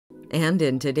And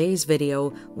in today's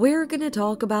video, we're going to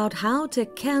talk about how to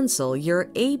cancel your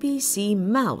ABC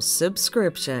Mouse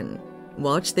subscription.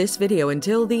 Watch this video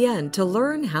until the end to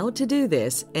learn how to do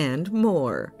this and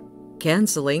more.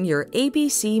 Canceling your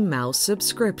ABC Mouse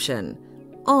subscription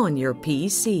on your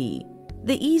PC.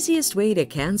 The easiest way to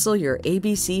cancel your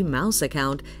ABC Mouse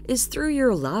account is through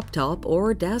your laptop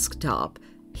or desktop.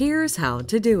 Here's how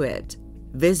to do it.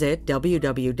 Visit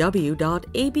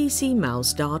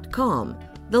www.abcmouse.com.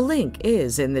 The link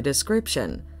is in the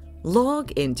description.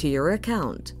 Log into your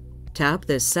account. Tap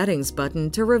the Settings button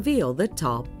to reveal the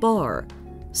top bar.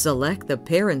 Select the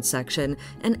Parent section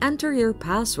and enter your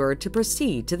password to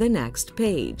proceed to the next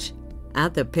page.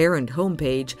 At the Parent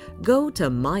homepage, go to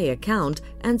My Account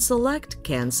and select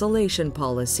Cancellation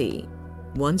Policy.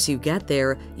 Once you get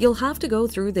there, you'll have to go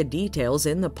through the details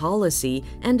in the policy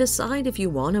and decide if you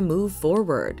want to move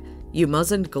forward. You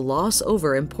mustn't gloss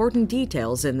over important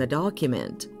details in the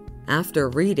document. After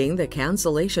reading the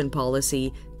cancellation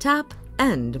policy, tap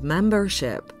End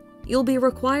Membership. You'll be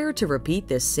required to repeat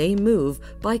this same move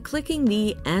by clicking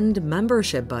the End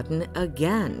Membership button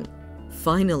again.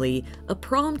 Finally, a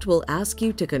prompt will ask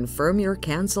you to confirm your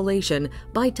cancellation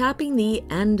by tapping the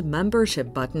End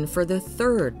Membership button for the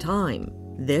third time.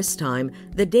 This time,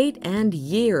 the date and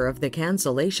year of the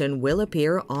cancellation will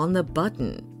appear on the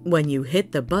button. When you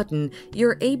hit the button,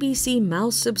 your ABC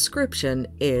Mouse subscription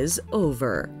is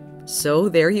over. So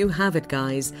there you have it,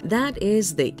 guys. That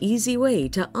is the easy way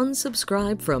to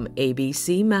unsubscribe from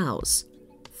ABC Mouse.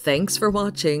 Thanks for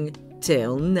watching.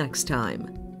 Till next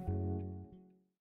time.